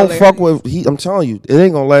 He don't fuck with. I'm telling you, it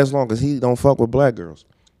ain't gonna last long because he don't fuck with black girls.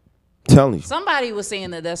 I'm telling you. Somebody was saying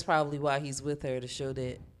that's probably why he's with her, to show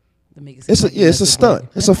that. It's a stunt.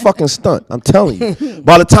 It's a fucking stunt. I'm telling you.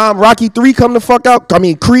 By the time Rocky 3 come the fuck out,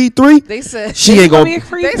 Creed 3, they said she ain't gonna be a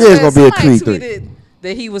Creed. It's gonna be a Creed 3.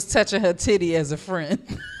 That he was touching her titty as a friend.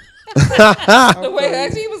 The way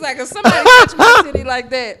she was like, if somebody touched my titty like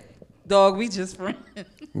that, dog, we just friends.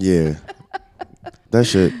 Yeah, that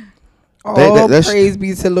shit. Praise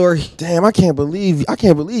be to Lori. Damn, I can't believe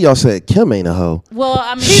y'all said Kim ain't a hoe. Well,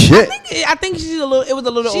 I mean, shit. I think she's a little. It was a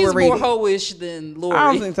little overrated. She's more hoe-ish than Lori.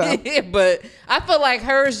 I don't think so. But I feel like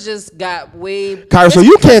hers just got way. Kyra, so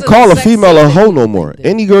you can't call a female a hoe no more.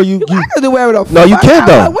 Any girl you I can do whatever the fuck. No, you can't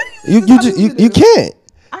though. You you can't.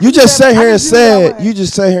 You just sat here and said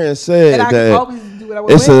that.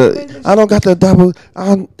 I don't got the double.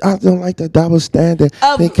 I don't like the double standard.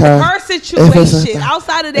 Her situation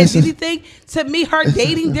outside of that Diddy thing, to me, her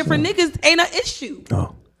dating different niggas ain't an issue.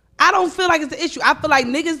 No. I don't feel like it's an issue. I feel like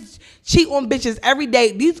niggas cheat on bitches every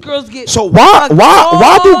day. These girls get So why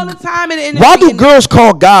all the time in the industry. why do girls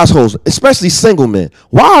call guys hoes, especially single men?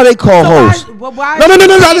 Why are they called hoes? No.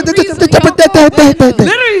 Literally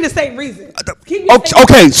the same reason.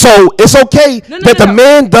 Okay, so it's okay that the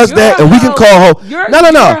man does that and we can call hoe.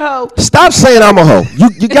 No. Stop saying I'm a hoe.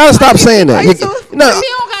 You gotta stop saying that.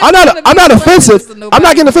 I'm not offensive. I'm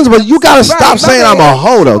not getting offensive, but you gotta stop saying I'm a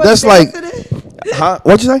hoe though. That's like, huh?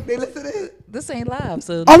 What'd you say? They listen to it. This ain't live,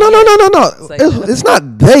 so. Oh no. It's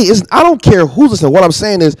not they. I don't care who's listening. What I'm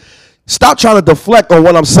saying is, stop trying to deflect on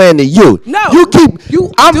what I'm saying to you. No, you keep.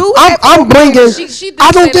 I'm bringing. She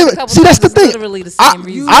I don't give it. See, that's the thing.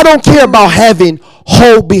 I don't care about having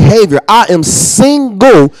whole behavior. I am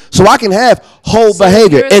single, so I can have whole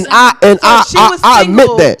behavior, and I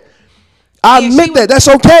admit that. I admit that. That's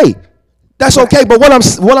okay. That's okay. But what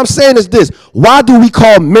I'm saying is this: why do we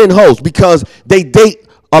call men hoes? Because they date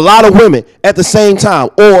a lot of women at the same time,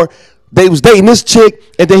 or they was dating this chick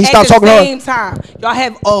and then he stopped talking to her. At the same time, y'all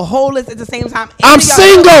have a whole list at the same time. I'm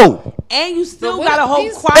single, and you still got a whole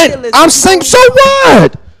quiet list. I'm single. So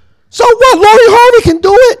what? So what? Lori Harvey can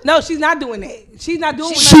do it. No, she's not doing that. She's not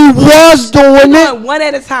doing. She was doing it one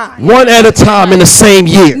at a time. One at a time in the same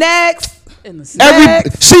year. Next.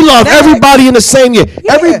 She loved everybody in the same year.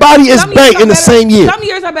 Yeah. Everybody is back in the same year. Some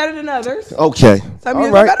years are better than others. Okay. Some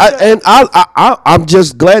years are better. I'm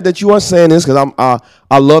just glad that you are saying this because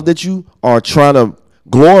I love that you are trying to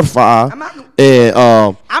glorify and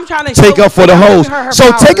I'm trying to take up for the hoes.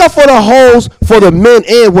 So take up for the hoes for the men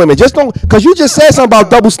and women. Just don't, because you just said something about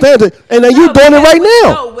double standard and then you're doing it right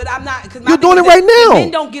now. No, but I'm not. You're doing it right now. Men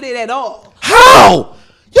don't get it at all. How?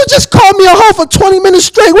 You just called me a hoe for 20 minutes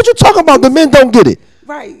straight. What you talking about? The men don't get it.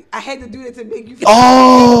 Right. I had to do that to make you feel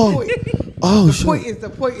the point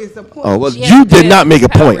is the point. Oh, well, you did not make a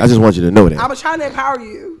point. I just want you to know that. I was trying to empower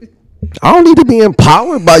you. I don't need to be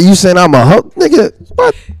empowered by you saying I'm a hoe. Nigga,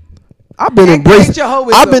 what? I've been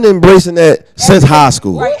embracing that since high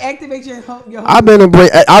school. Right, activate your hoe. I've been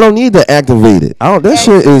embracing. I don't need to activate it.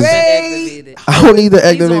 Shit is. I don't need to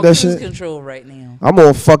activate that shit. Control right now. I'm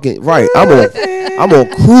on fucking right. I'm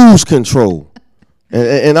on cruise control,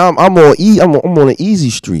 and I'm on an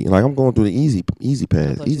easy street. Like I'm going through the easy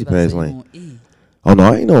pass lane. Oh no,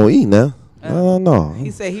 I ain't on E now. No.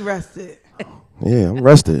 He said he rested. Yeah, I'm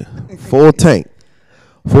rested. Full tank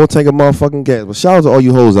of motherfucking gas. But shout out to all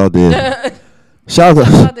you hoes out there. Shout out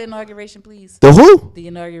to the inauguration, please. The who? The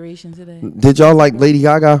inauguration today. Did y'all like Lady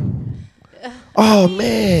Gaga? Oh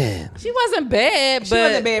man, she wasn't bad,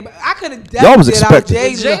 but I could have. Y'all was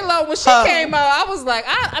expecting J-Lo when she came out. I was like,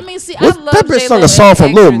 I love that bitch sung a song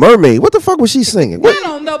from Little Mermaid. What the fuck was she singing? I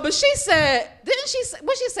don't know, but she said, didn't she?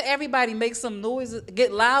 What she said? Everybody make some noise,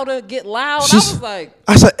 get louder, get loud.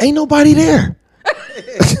 I said, ain't nobody there.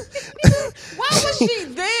 Why was she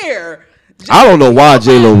there? I don't know why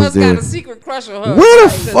J-Lo was there. Got a secret crush on her. Where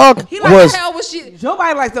the fuck was? The hell was she?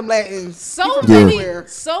 Nobody likes them Latins. So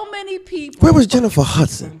many people. Where was Jennifer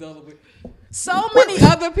Hudson? So many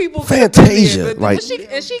other people. Fantasia, like,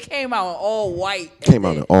 she came out in all white.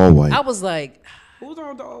 I was like, who's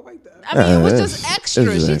on the all white? I mean, it was just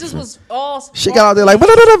extra. She just was all. She got out there like,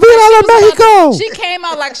 Mexico. She came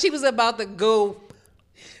out like she was about to go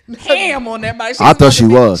ham on that mic. I thought she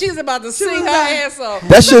was. She was about to sing her ass off.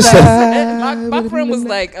 That shit said. My friend was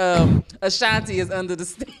like, Ashanti is under the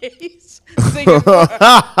stage singing.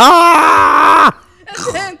 And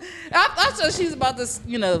then I thought she was about to,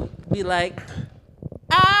 be like,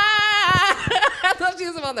 I thought she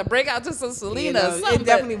was about to break out to some Selena. It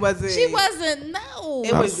definitely wasn't. She wasn't. No,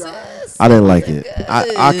 it was. I didn't like it.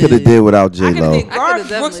 I could have did without J-Lo. Garth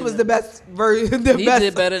Brooks was the best version. He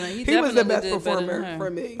did better than he was the best performer for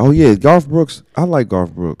me. Oh yeah, Garth Brooks. I like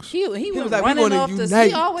Garth Brooks. He was like, running off the.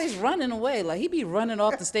 He always running away. Like he be running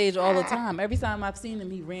off the stage all the time. Every time I've seen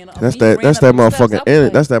him, he ran. That's that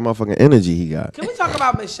motherfucking. That's that motherfucking energy he got. Can we talk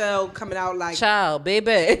about Michelle coming out like child,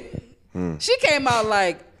 baby? She came out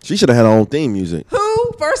like. She should have had her own theme music.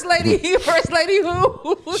 Who? First lady? First lady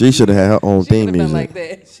who? She should have had her own theme music. Like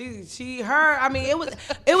that. I mean, it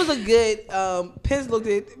was a good, Pence looked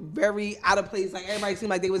at very out of place. Like, everybody seemed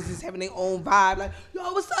like they was just having their own vibe. Like, yo,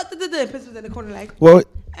 what's up? Pence was in the corner like, well,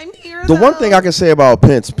 I'm here. The one thing I can say about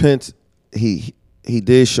Pence, he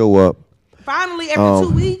did show up. Finally, every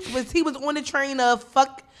 2 weeks, he was on the train of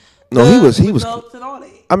fuck. No, he was. And all that.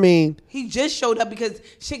 I mean, he just showed up because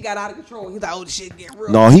shit got out of control. He's like, oh, the shit getting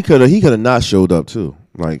real. No, he could have not showed up too.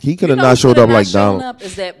 Like he could have not showed up like Donald. Up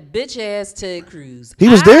is that bitch ass Ted Cruz? He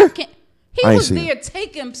was there. He was there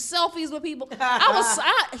taking selfies with people.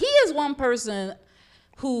 He is one person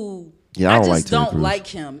who Yeah, I don't like just Ted don't Cruz. like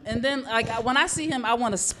him. And then when I see him, I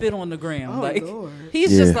want to spit on the ground. Oh, like Lord.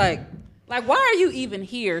 he's Yeah. just like why are you even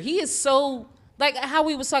here? He is so like how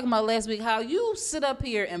we was talking about last week. How you sit up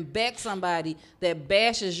here and back somebody that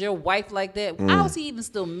bashes your wife like that. How is he even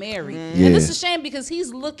still married? Yeah. And it's a shame because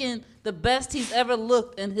he's looking the best he's ever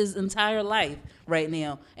looked in his entire life right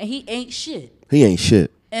now, and he ain't shit. He ain't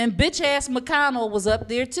shit. And bitch ass McConnell was up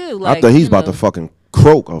there too. I Like thought he's you about know. to fucking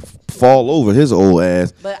croak or fall over his old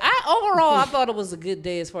ass. But overall, I thought it was a good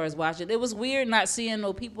day as far as watching. It was weird not seeing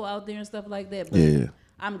no people out there and stuff like that. But Yeah.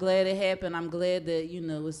 I'm glad it happened. I'm glad that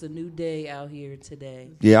it's a new day out here today.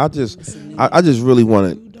 Yeah, I just really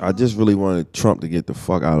wanted Trump to get the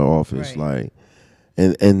fuck out of office. Right.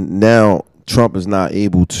 Like, and now Trump is not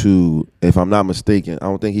able to, if I'm not mistaken, I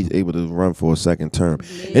don't think he's able to run for a second term.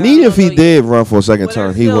 And even if he did run for a second But term,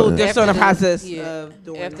 they're he still- wouldn't. they're still in the process Yeah, of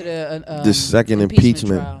doing after that. the The second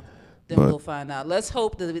impeachment, trial, then but- we'll find out. Let's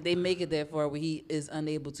hope that they make it that far where he is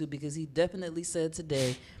unable to, because he definitely said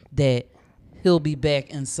today that he'll be back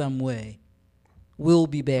in some way. Will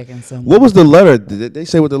be back in some way. What was the letter? Did they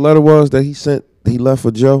say what the letter was that he sent? He left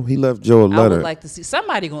for Joe. He left Joe a I letter. would like to see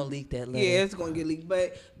somebody gonna leak that letter. Yeah, it's going to get leaked.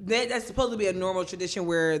 But that's supposed to be a normal tradition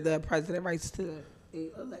where the president writes to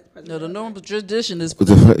the elect president. No, the normal tradition is for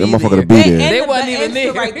The them to be motherfucker there. to be there. They the- wasn't and even to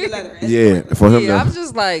there. write the letter. And to Yeah, write the for him Yeah, to. I'm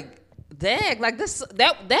just like, dang, like this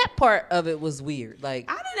that part of it was weird. Like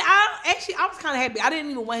I was kind of happy. I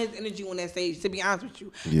didn't even want his energy on that stage, to be honest with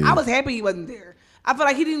you. Yeah. I was happy he wasn't there. I felt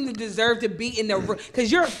like he didn't even deserve to be in the room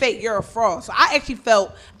because you're a fake, you're a fraud. So I actually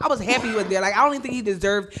felt I was happy he was there. Like I don't even think he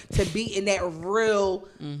deserved to be in that real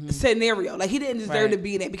scenario. Like he didn't deserve Right. to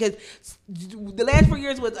be in that because the last 4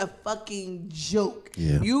 years was a fucking joke.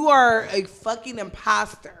 Yeah. You are a fucking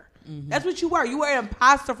imposter. That's what you are. You were an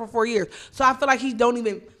imposter for 4 years. So I feel like he don't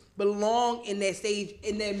even belong in that stage,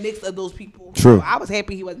 in that mix of those people. True. So I was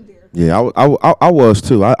happy he wasn't there. Yeah, I was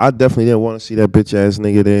too. I definitely didn't want to see that bitch ass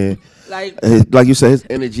nigga there. Like Like you said, his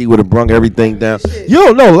energy would have brung everything down. Shit. You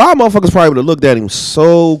don't know, a lot of motherfuckers probably would have looked at him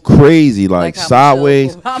so crazy, like how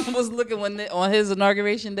sideways. Michelle Obama was looking on his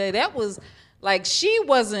inauguration day. That was like she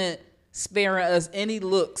wasn't sparing us any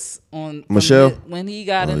looks on from Michelle? when he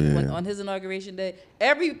got yeah. on his inauguration day.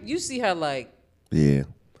 You see her like. Yeah.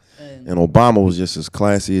 And Obama was just as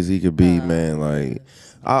classy as he could be, man. Like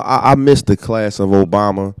I miss the class of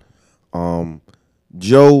Obama.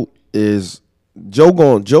 Joe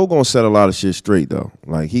gonna set a lot of shit straight though.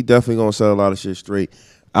 Like he definitely gonna set a lot of shit straight.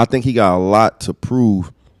 I think he got a lot to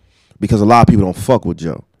prove because a lot of people don't fuck with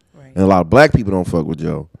Joe. Right. And a lot of black people don't fuck with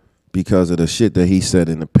Joe because of the shit that he said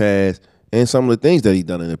in the past and some of the things that he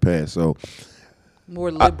done in the past. So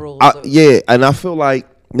More liberals. yeah, and I feel like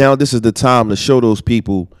now this is the time to show those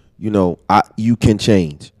people, you can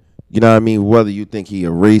change. You know what I mean? Whether you think he a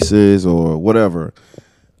racist or whatever,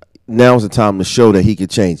 now's the time to show that he could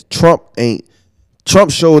change. Trump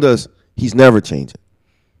showed us he's never changing.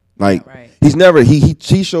 Like right. he's never he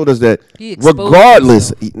showed us that He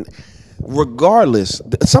exposed regardless.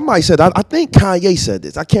 Somebody said I think Kanye said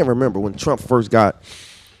this. I can't remember when Trump first got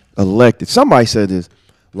elected. Somebody said this.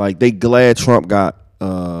 Like they glad Trump got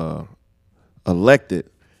elected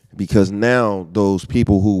because now those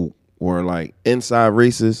people who were like inside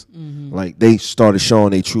racist, like they started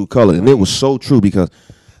showing their true color, and it was so true because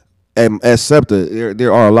at SEPTA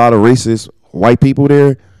there are a lot of racist white people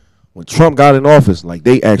there. When Trump got in office, like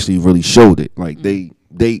they actually really showed it. Like they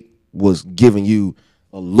was giving you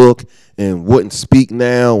a look and wouldn't speak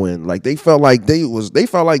now, and like they felt like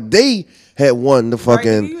they had won the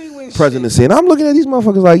fucking you ain't win presidency. And I'm looking at these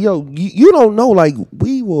motherfuckers like, yo, you don't know, like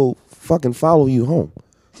we will fucking follow you home.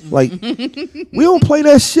 Like we don't play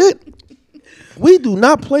that shit. We do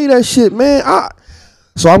not play that shit, man.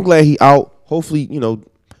 So I'm glad he out. Hopefully,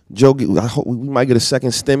 Joe. I hope we might get a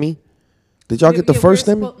second stimmy. Did y'all get the first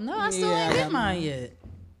stimmy? No, I still ain't hit mine yet.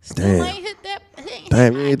 Still Damn. ain't hit that.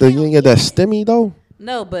 Damn, you ain't get that stimmy though.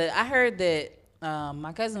 No, but I heard that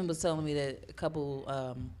my cousin was telling me that a couple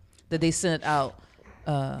that they sent out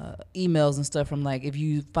emails and stuff from like if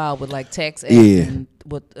you file with like tax act Yeah. and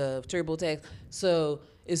with TurboTax. So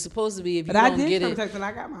it's supposed to be if you But I don't did get some it. text and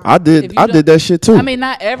I got mine. I If did you I don't- did that shit too. I mean,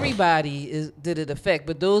 not everybody did it affect,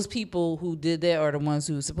 but those people who did that are the ones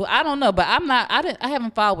who support. I don't know, but I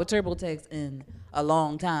haven't filed with TurboTax in a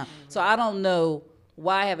long time, so I don't know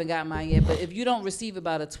why I haven't got mine yet. But if you don't receive it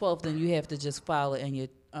by the 12th, then you have to just file it in your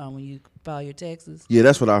when you file your taxes, Yeah,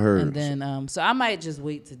 that's what I heard. and then so I might just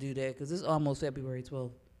wait to do that because it's almost February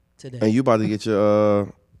 12th today. And you about to get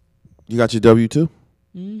your you got your W-2?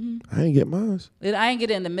 Mm-hmm. I ain't get mine. I ain't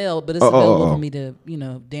get it in the mail, but it's Oh, available oh. for me to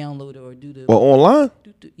download it or do the Well, online?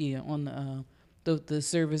 yeah on the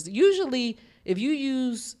service. Usually, if you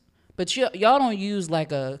use But y'all don't use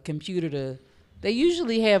like a computer to. They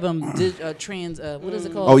usually have them what is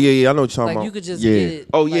it called? Oh yeah, I know what you're talking Like about. you could just yeah. get it.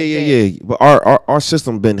 Oh like yeah. But our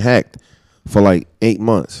system been hacked for like 8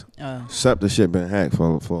 months. that. Except the shit been hacked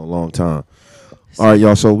for a long time. All right,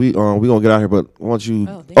 y'all. So we gonna get out here, but once you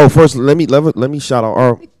first let me shout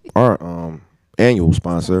out our annual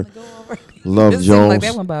sponsor, Love It seemed Jones. like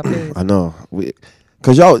that one by fast. I know,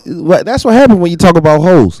 cause y'all that's what happened when you talk about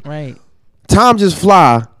hoes. Right. Time just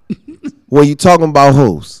fly when you talking about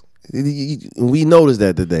hoes. We noticed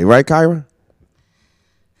that today, right, Kyra?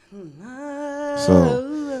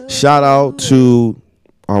 So shout out to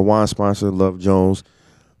our wine sponsor, Love Jones.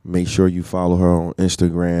 Make sure you follow her on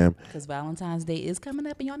Instagram. Because Valentine's Day is coming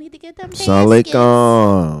up and y'all need to get them Assalamu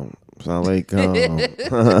baskets.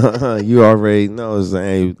 alaikum. You already know it's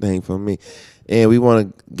the thing for me. And we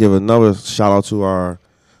want to give another shout out to our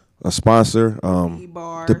sponsor,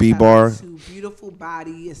 the B Bar. To Beautiful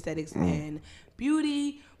Body Aesthetics and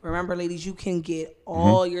Beauty. Remember, ladies, you can get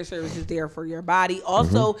all your services there for your body.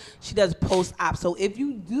 Also, she does post-op. So if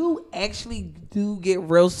you do get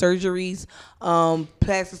real surgeries,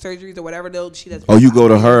 plastic surgeries or whatever, though, she does. Oh, you go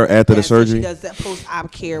to her after the surgery? She does that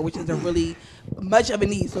post-op care, which is a really much of a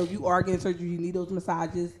need. So if you are getting surgery, you need those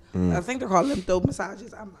massages. I think they're called lympho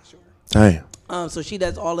massages. I'm not sure. Damn. So she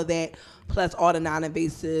does all of that, plus all the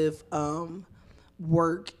non-invasive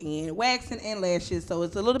work and waxing and lashes. So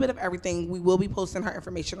it's a little bit of everything. We will be posting her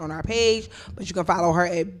information on our page, but you can follow her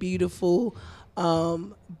at Beautiful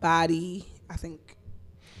Body. I think.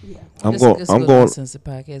 Yeah. I'm going. Since the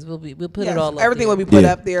podcast, we'll put it all up. Everything there. will be put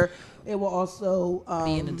up there. It will also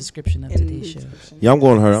Be in the description of today's show. Yeah, I'm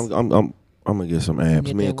going to her. I'm gonna get some abs.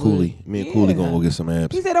 Get Me and that Cooley wood. gonna go get some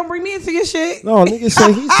abs. He said, "Don't bring me into your shit." No, nigga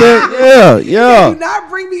said he said yeah. Do not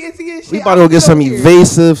bring me into your shit. We about to go get some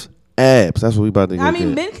evasive abs. That's what we about to go I mean,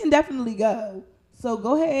 get. men can definitely go. So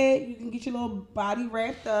go ahead. You can get your little body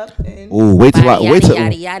wrapped up and. Ooh, wait till I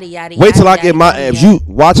get my abs. You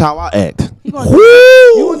watch how I act. You gonna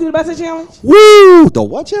do the Busted Challenge? Woo! The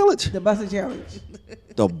what challenge? The Busted Challenge.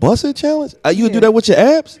 The Busted challenge? You would do that with your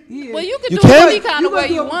abs? Yeah. Well, you can You do can? it any kind of way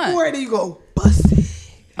you want. Before and then you go busted.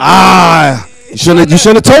 You shouldn't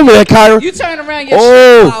have told me that, Kyra. You turn around, your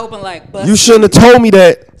Oh. shit open like bust. You shouldn't have told me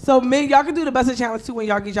that. So men, y'all can do the Busted Challenge too when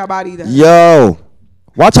y'all get your body done. Yo,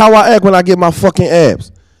 watch how I act when I get my fucking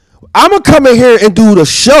abs. I'ma come in here and do the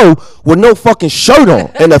show with no fucking shirt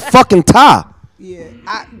on and a fucking tie. Yeah,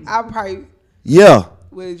 I probably Yeah.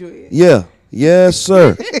 would enjoy it. Yeah. Yes,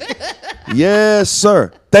 sir. Yes,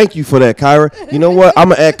 sir. Thank you for that, Kyra. You know what?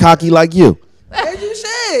 I'ma act cocky like you. As you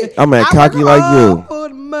should. I'm at cocky work like hard you. for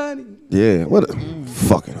the money. Yeah. What?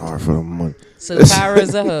 Fucking hard for the money. So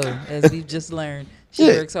Kyra's a hoe, as we've just learned. She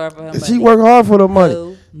Yeah. works hard for her money. She work hard for the money.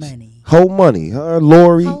 Hoe money. Whole money. Her,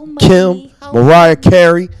 Lori, Hoe money, Kim, hoe Mariah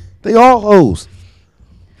Carey. They all hoes.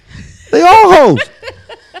 They all hoes.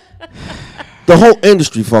 The whole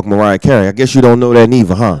industry fuck Mariah Carey. I guess you don't know that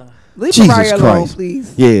neither, huh? Leave Jesus Mariah alone, Christ.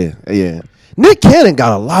 please. Yeah. Nick Cannon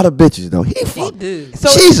got a lot of bitches though. He fuck. do. So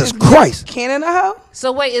Jesus is Christ. Cannon a hoe?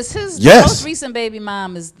 So wait, is his Yes. most recent baby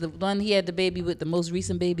mom is the one he had the baby with, the most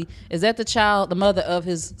recent baby? Is that the mother of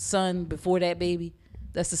his son before that baby?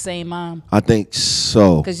 That's the same mom? I think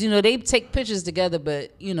so. Because, they take pictures together,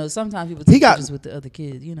 but, sometimes people take pictures with the other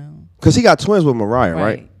kid, Because he got twins with Mariah,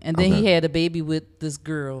 right? And then he had a baby with this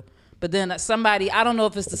girl. But then somebody, I don't know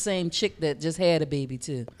if it's the same chick that just had a baby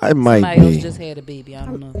too. It might Somebody be. else just had a baby. I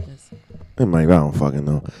don't know if that's... It might be. I don't fucking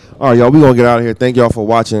know. All right, y'all. We going to get out of here. Thank y'all for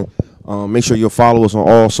watching. Make sure you'll follow us on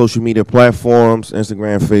all social media platforms.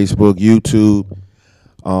 Instagram, Facebook, YouTube.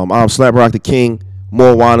 I'm Slap Rock the King.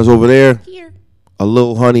 More wine is over there. Here. A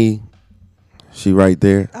little honey. She right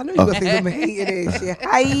there. I know you're going to think I'm hating that shit.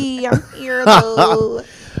 Hi, I'm here though.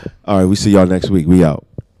 All right, we see y'all next week. We out.